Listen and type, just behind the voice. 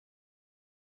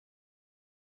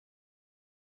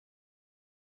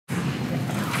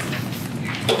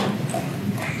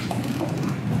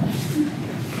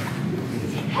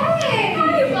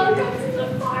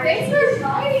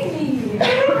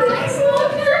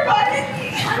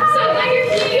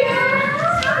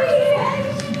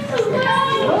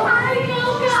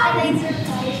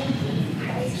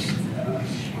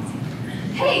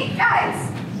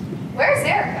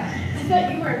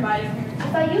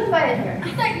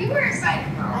you were invited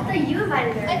her. I thought you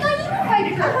invited her. I thought you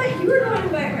invited her. I thought you were going to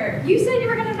invite her. You said you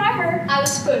were going to invite her. I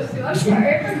was supposed to. I'm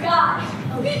sorry. I forgot.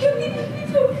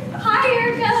 Hi,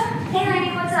 Erica. Hey,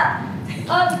 honey, what's up?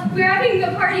 We're having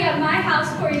a party at my house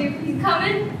for you. You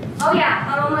coming? Oh, yeah,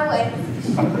 I'm on my way.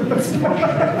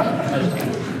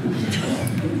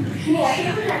 Hey, I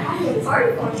can't believe I'm having a party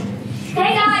for me.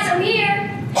 Hey, guys, I'm here.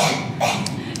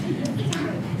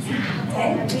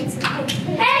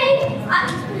 Hey,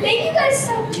 thank you guys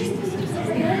so much.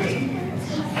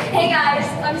 Hey, guys.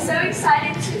 I'm so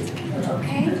excited to...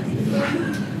 Okay.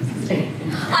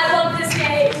 I love this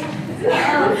game.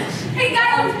 Hey,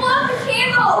 guys, let's blow up the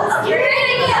candles. Great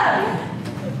idea.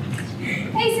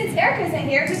 Hey, since Erica's in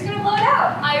here, just gonna blow it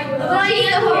out. I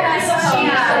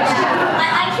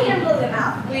can't blow them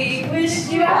out. We wish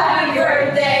you a happy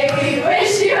birthday. We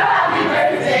wish you a happy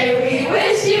birthday. We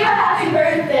wish you a happy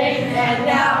birthday. And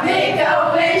now make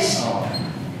a wish.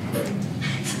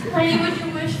 Honey, what do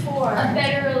you wish for? A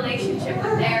better relationship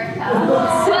with Erica.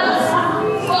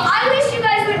 Well, I wish you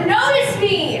guys would notice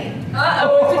me.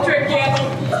 Uh-oh, it's a trick candle.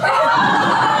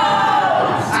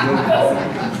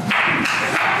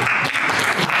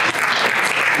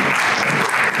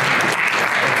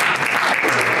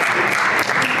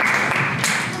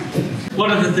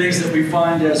 One of the things that we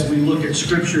find as we look at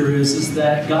Scripture is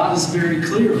that God is very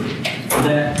clear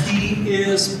that He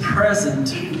is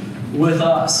present with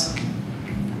us.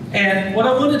 And what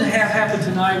I wanted to have happen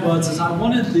tonight is I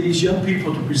wanted these young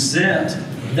people to present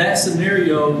that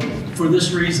scenario for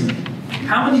this reason.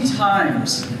 How many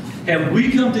times have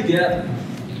we come together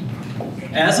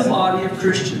as a body of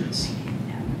Christians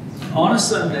on a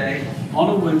Sunday, on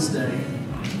a Wednesday,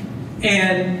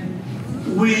 and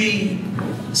we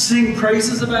sing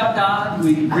praises about God,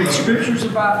 we read scriptures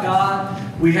about God,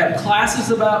 we have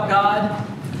classes about God,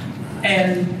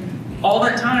 and all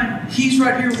that time, He's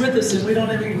right here with us and we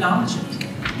don't even acknowledge it.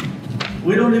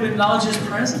 We don't even acknowledge His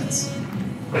presence.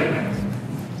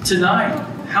 Tonight,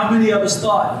 how many of us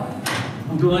thought,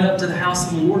 I'm going up to the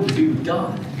house of the Lord to be with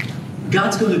God?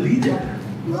 God's going to be there.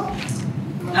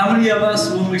 How many of us,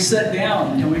 when we sat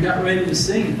down and we got ready to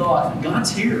sing, thought,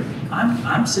 God's here.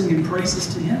 I'm singing praises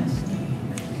to Him.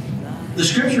 The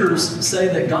Scriptures say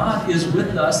that God is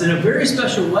with us in a very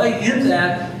special way in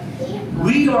that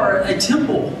we are a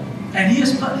temple and He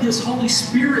has put His Holy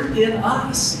Spirit in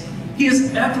us. He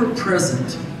is ever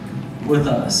present with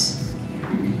us.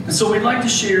 And so we'd like to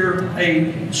share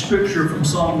a scripture from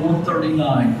Psalm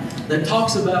 139 that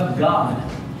talks about God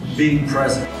being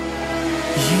present.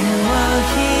 You are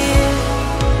here,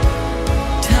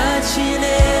 touching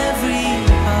every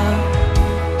heart.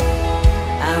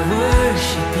 I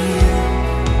worship you.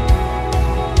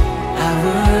 I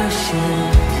worship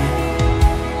you.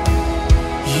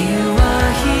 You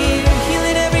are here,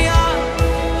 healing every heart.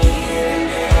 Healing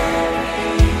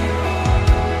every heart.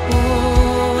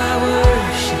 Oh, I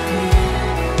worship you,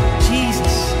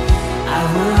 Jesus. I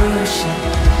worship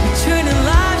you. You're turning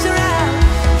lives around.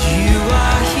 You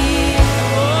are here,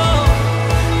 oh,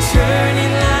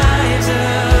 turning lives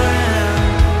around.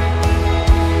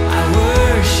 I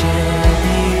worship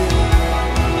you.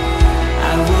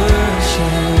 I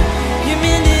worship. You're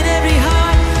mending every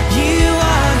heart. You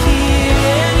are here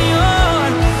and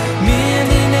you're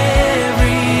mending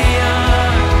every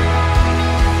heart.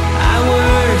 I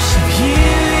worship you,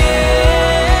 yeah.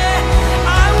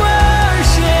 I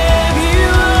worship you,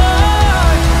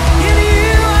 Lord. And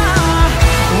you are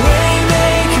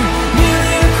waymaker,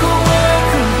 miracle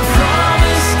worker,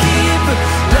 promise keeper,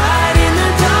 light in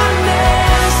the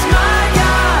darkness. My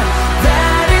God,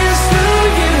 that is who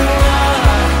you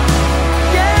are.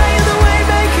 Yeah, you're the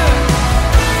waymaker,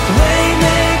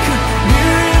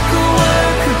 miracle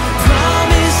worker,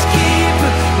 promise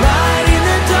keeper, light in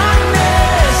the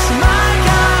darkness. My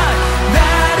God,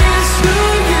 that is who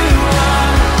you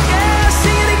are. Yeah,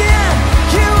 sing it again.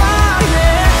 You are,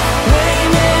 yeah,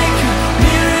 waymaker,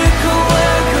 miracle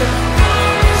worker,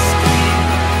 promise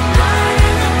keeper, light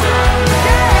in the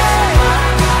darkness.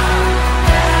 My God,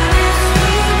 that is who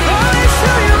you are. Oh, it's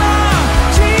who you are,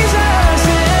 Jesus,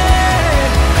 yeah.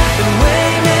 The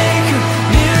waymaker,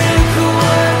 miracle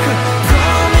worker,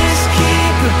 promise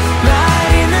keeper,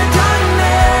 light in the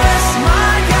darkness.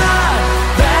 My God,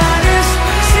 that is,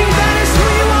 sing, that is who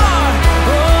you are.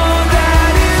 Oh,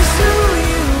 that is who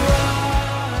you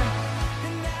are.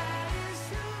 And that is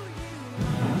who you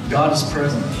are. God is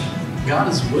present. God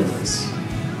is with us.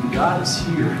 God is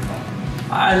here.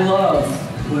 I love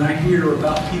when I hear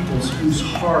about people whose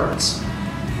hearts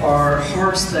are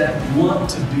hearts that want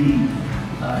to be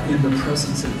in the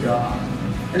presence of God.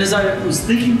 And as I was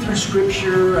thinking through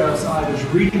Scripture, as I was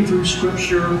reading through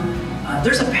Scripture,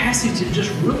 there's a passage that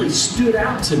just really stood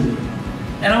out to me.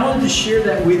 And I wanted to share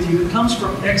that with you. It comes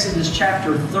from Exodus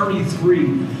chapter 33,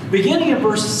 beginning at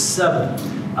verse 7.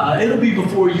 It'll be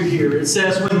before you hear. It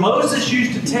says, when Moses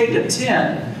used to take a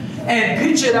tent and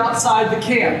pitch it outside the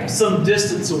camp some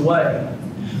distance away,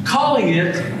 calling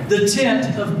it the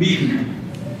tent of meeting.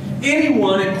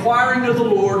 Anyone inquiring of the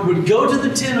Lord would go to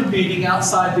the tent of meeting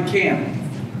outside the camp.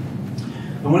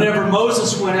 And whenever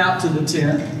Moses went out to the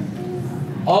tent,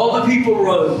 all the people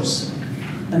rose,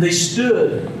 and they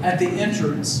stood at the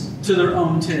entrance to their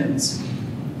own tents,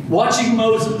 watching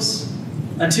Moses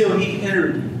until he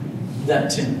entered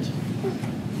that tent.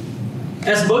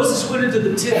 As Moses went into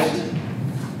the tent,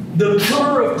 the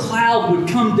pillar of cloud would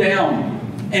come down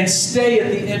and stay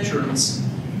at the entrance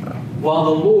while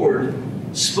the Lord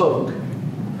spoke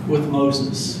with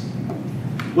Moses.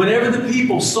 Whenever the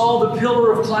people saw the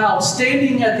pillar of cloud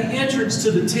standing at the entrance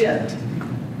to the tent,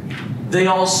 they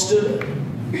all stood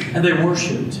and they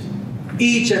worshiped,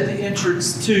 each at the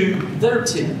entrance to their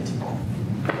tent.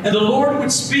 And the Lord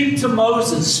would speak to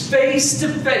Moses face to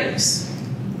face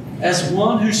as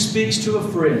one who speaks to a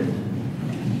friend.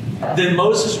 Then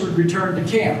Moses would return to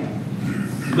camp.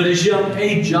 But his young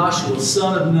aide Joshua,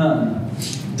 son of Nun,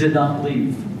 did not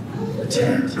leave the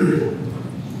tent.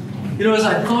 You know, as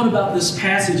I thought about this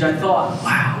passage, I thought,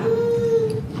 wow,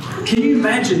 can you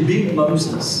imagine being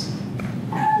Moses?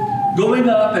 Going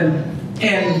up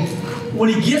and when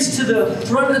he gets to the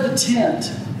front of the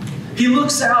tent, he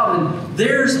looks out and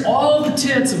there's all the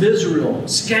tents of Israel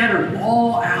scattered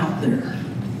all out there.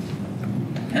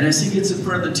 And as he gets in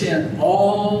front of the tent,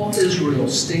 all Israel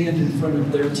stand in front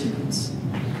of their tents.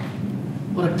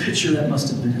 What a picture that must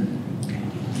have been.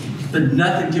 But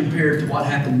nothing compared to what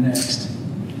happened next.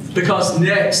 Because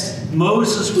next,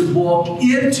 Moses would walk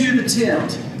into the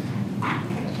tent,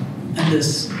 and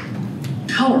this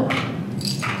pillar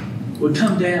would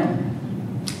come down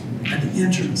at the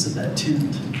entrance of that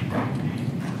tent.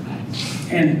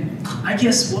 And I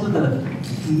guess one of the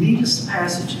neatest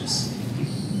passages,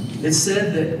 it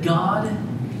said that God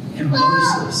and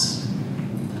Moses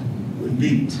would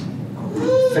meet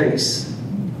face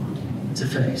to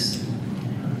face.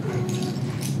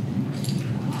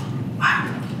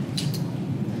 Wow.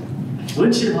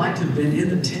 Wouldn't you like to have been in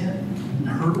the tent and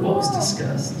heard what was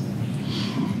discussed?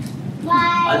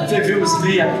 If it was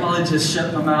me, I'd probably just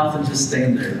shut my mouth and just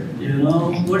stand there. You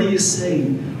know, what do you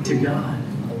say to God?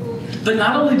 But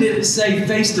not only did it say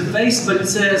face to face, but it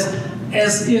says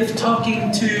as if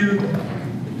talking to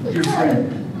your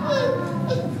friend.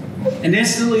 And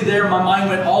instantly there, my mind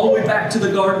went all the way back to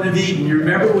the Garden of Eden. You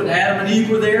remember when Adam and Eve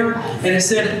were there? And it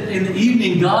said in the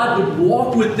evening, God would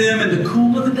walk with them in the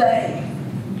cool of the day.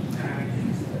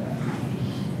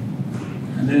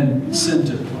 And then sin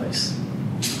took place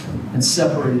and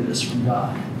separated us from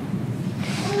God.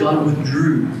 God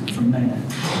withdrew from man.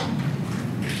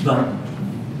 But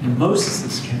in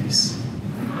Moses' case,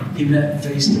 he met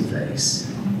face to face.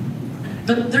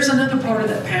 But there's another part of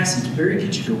that passage. Barry,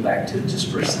 could you go back to it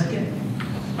just for a second?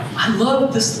 I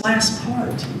love this last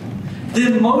part.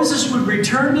 Then Moses would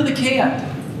return to the camp,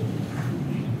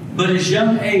 but his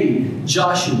young aide,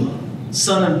 Joshua,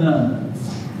 son of Nun,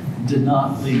 did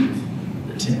not leave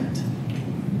the tent.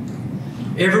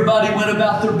 Everybody went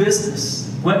about their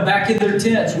business, went back in their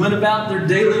tents, went about their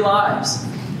daily lives.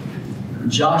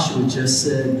 And Joshua just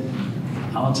said,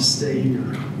 I'll just stay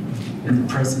here in the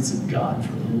presence of God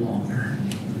for a little longer.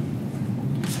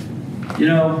 You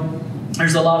know,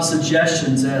 there's a lot of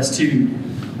suggestions as to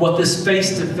what this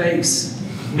face-to-face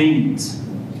means.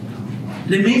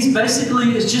 And it means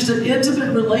basically it's just an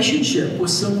intimate relationship with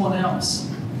someone else.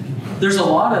 There's a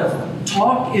lot of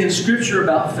talk in Scripture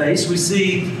about face. We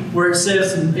see where it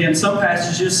says in some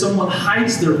passages someone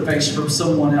hides their face from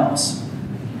someone else,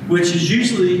 which is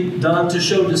usually done to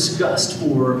show disgust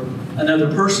for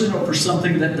another person or for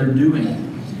something that they're doing.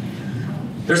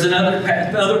 There's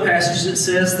other passage that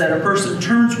says that a person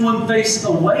turns one face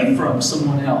away from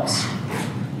someone else,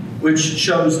 which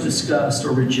shows disgust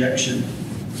or rejection.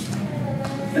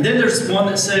 And then there's one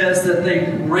that says that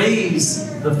they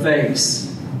raise the face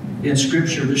in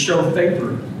Scripture to show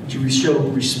favor, to show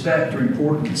respect or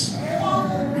importance.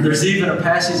 There's even a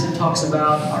passage that talks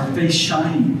about our face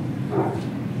shining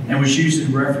and was used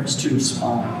in reference to a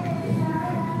smile.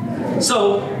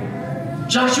 So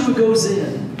Joshua goes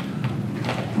in.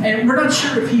 And we're not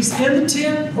sure if he's in the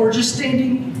tent or just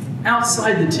standing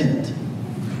outside the tent.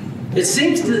 It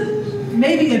seems to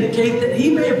maybe indicate that he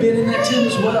may have been in that tent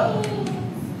as well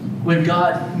when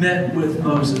God met with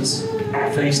Moses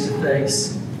face to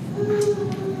face.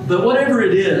 But whatever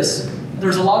it is,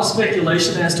 there's a lot of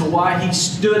speculation as to why he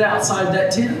stood outside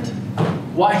that tent.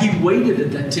 why he waited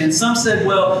at that tent. Some said,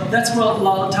 well, that's what a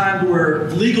lot of times where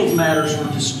legal matters were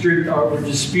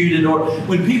disputed, or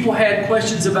when people had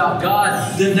questions about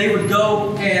God, then they would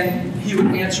go and he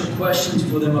would answer questions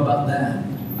for them about that.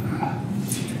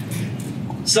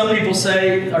 Some people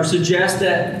say or suggest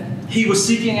that he was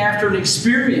seeking after an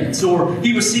experience, or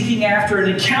he was seeking after an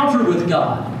encounter with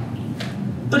God.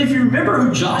 But if you remember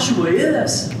who Joshua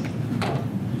is,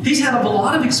 he's had a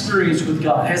lot of experience with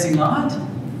God, has he not?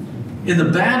 In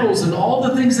the battles and all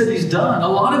the things that he's done, a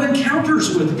lot of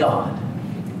encounters with God.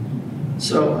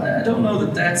 So I don't know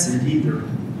that that's it either.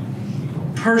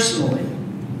 Personally,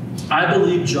 I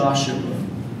believe Joshua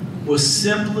was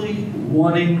simply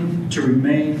wanting to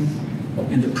remain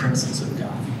in the presence of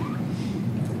God.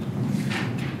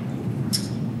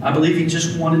 I believe he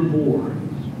just wanted more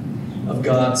of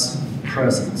God's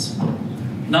presence.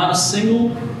 Not a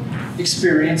single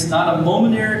experience, not a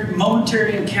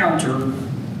momentary encounter,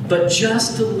 but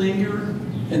just to linger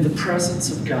in the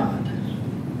presence of God.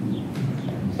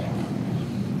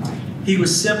 He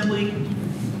was simply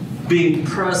being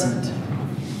present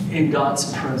in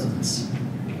God's presence.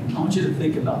 I want you to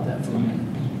think about that for a minute.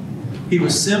 He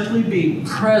was simply being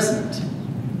present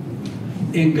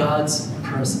in God's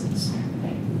presence.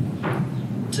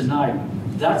 Tonight,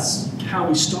 that's how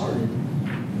we started.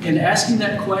 In asking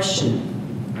that question,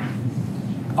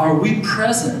 are we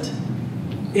present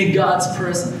in God's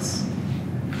presence?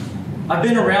 I've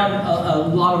been around a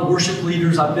lot of worship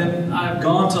leaders. I've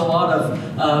gone to a lot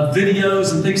of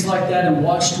videos and things like that and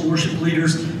watched worship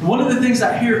leaders. One of the things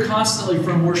I hear constantly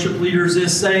from worship leaders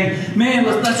is saying, man,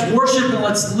 let's worship and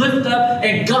let's lift up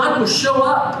and God will show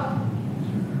up.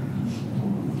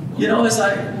 You know, as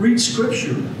I read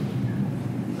Scripture,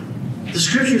 the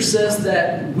Scripture says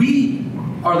that we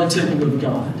are the temple of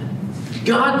God.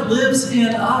 God lives in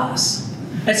us.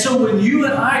 And so when you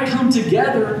and I come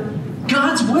together,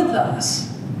 God's with us.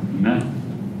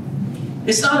 Amen.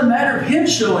 It's not a matter of Him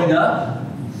showing up.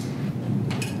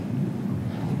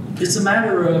 It's a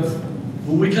matter of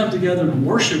when we come together and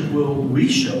worship, will we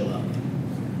show up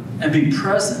and be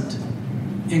present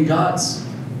in God's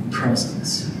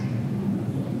presence?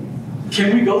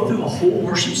 Can we go through a whole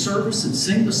worship service and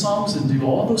sing the songs and do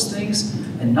all those things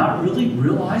and not really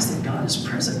realize that God is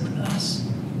present with us?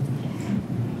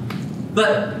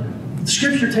 But the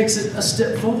Scripture takes it a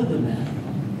step further than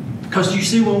that. Because you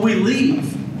see, when we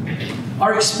leave,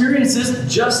 our experience isn't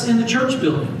just in the church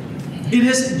building. It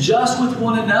isn't just with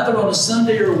one another on a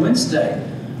Sunday or a Wednesday.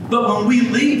 But when we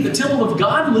leave, the temple of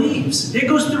God leaves. It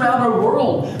goes throughout our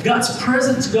world. God's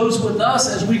presence goes with us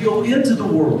as we go into the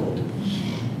world.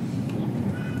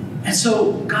 And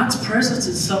so God's presence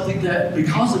is something that,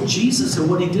 because of Jesus and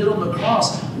what He did on the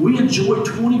cross, we enjoy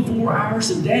 24 hours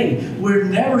a day. We're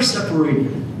never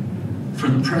separated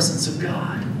from the presence of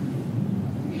God.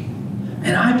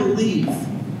 And I believe,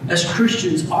 as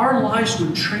Christians, our lives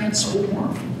would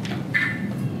transform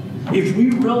if we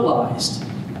realized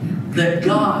that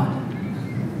God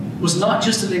was not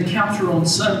just an encounter on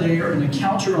Sunday or an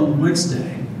encounter on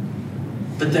Wednesday,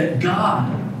 but that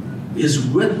God is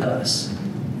with us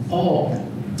all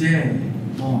day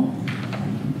long.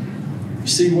 You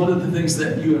see, one of the things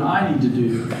that you and I need to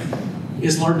do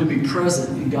is learn to be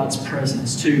present in God's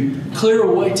presence, to clear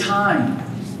away time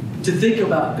to think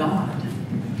about God.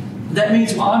 That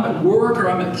means while I'm at work or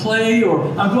I'm at play or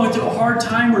I'm going through a hard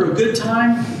time or a good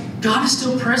time, God is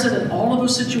still present in all of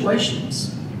those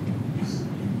situations.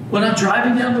 When I'm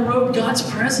driving down the road, God's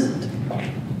present.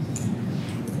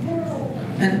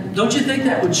 And don't you think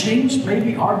that would change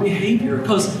maybe our behavior?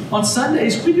 Because on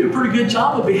Sundays, we do a pretty good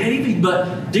job of behaving,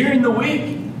 but during the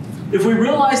week, if we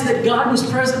realize that God was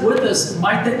present with us,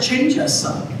 might that change us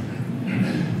some?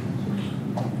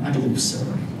 I believe so.